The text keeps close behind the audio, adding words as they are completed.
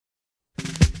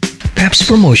Peps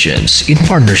Promotions, in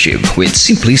partnership with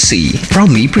Simply C,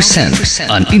 proudly present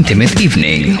an intimate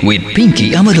evening with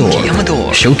Pinky Amador,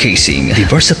 showcasing the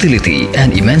versatility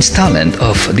and immense talent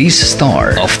of this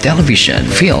star of television,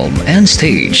 film, and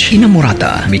stage.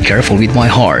 Inamorata, Be Careful With My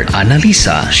Heart,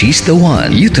 Annalisa, She's the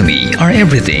One, You to Me Are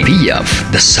Everything,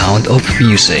 Piaf, The Sound of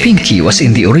Music. Pinky was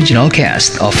in the original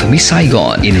cast of Miss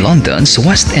Saigon in London's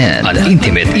West End. An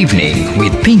intimate evening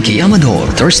with Pinky Amador,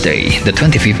 Thursday, the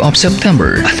 25th of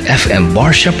September at FM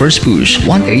Bar Shepherd's Bush,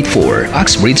 184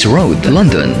 Uxbridge Road,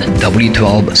 London,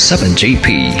 W12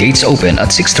 7JP. Gates open at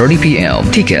 6:30 p.m.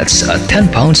 Tickets at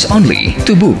 £10 only.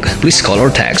 To book, please call or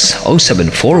text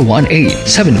 07418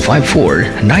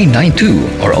 754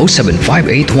 992 or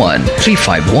 07581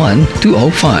 351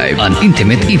 205. An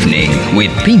intimate evening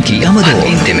with Pinky Amador.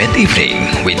 An intimate evening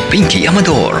with Pinky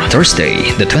Amador, Thursday,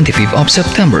 the 25th of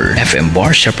September, FM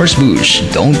Bar Shepherd's Bush.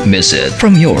 Don't miss it.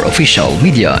 From your official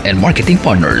media and marketing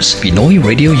partners, Pinoy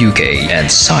Radio UK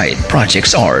and Side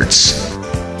Projects Arts.